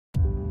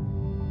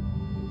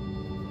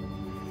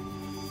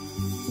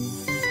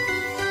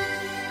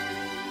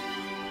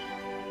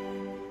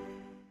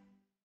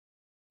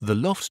The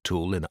Loft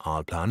tool in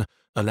Allplan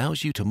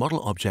allows you to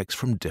model objects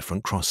from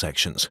different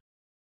cross-sections.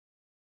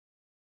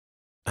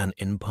 An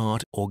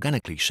in-part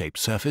organically shaped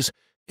surface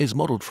is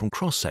modeled from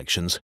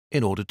cross-sections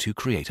in order to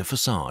create a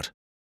facade.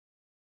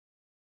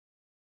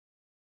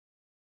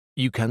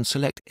 You can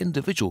select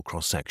individual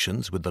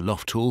cross-sections with the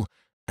Loft tool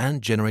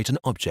and generate an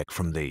object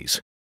from these.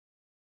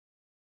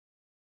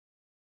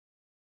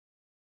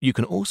 You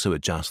can also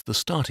adjust the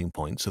starting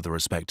points of the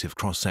respective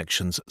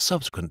cross-sections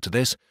subsequent to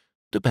this,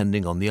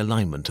 depending on the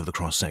alignment of the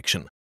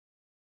cross-section.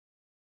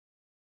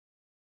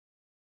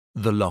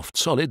 The Loft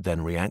solid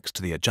then reacts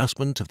to the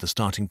adjustment of the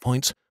starting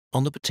points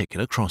on the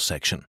particular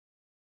cross-section.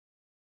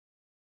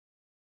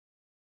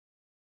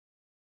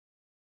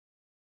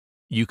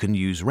 You can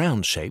use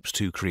round shapes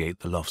to create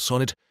the Loft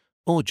solid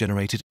or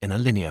generate it in a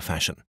linear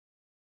fashion.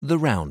 The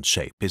round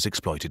shape is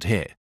exploited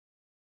here.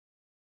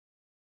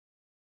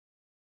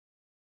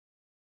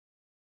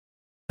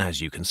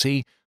 As you can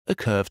see, a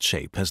curved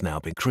shape has now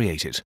been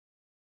created.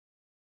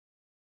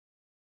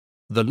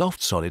 The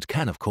Loft solid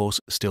can, of course,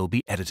 still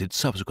be edited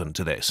subsequent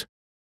to this.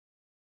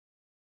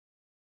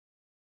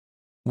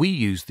 We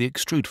use the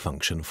extrude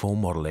function for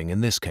modeling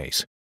in this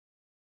case.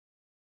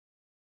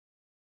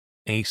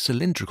 A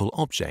cylindrical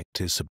object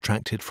is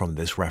subtracted from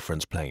this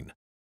reference plane.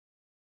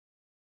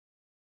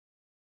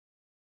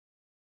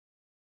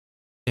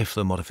 If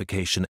the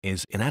modification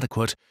is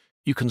inadequate,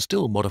 you can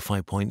still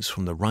modify points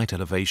from the right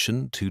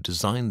elevation to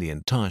design the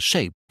entire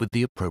shape with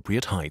the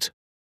appropriate height.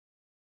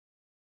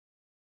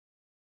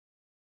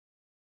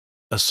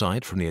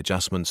 Aside from the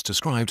adjustments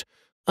described,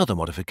 other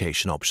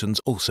modification options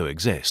also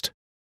exist.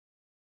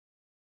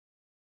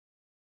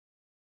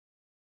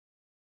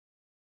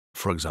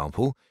 For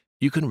example,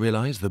 you can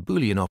realize the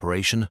Boolean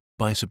operation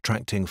by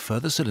subtracting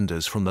further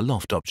cylinders from the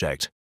Loft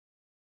object.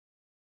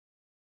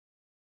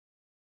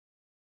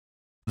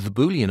 The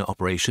Boolean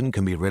operation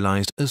can be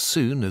realized as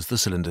soon as the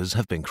cylinders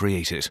have been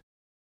created.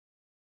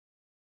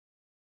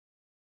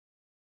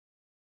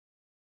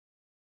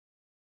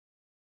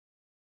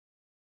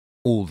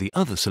 All the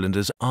other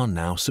cylinders are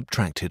now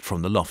subtracted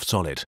from the Loft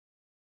solid.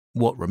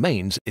 What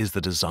remains is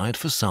the desired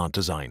facade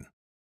design.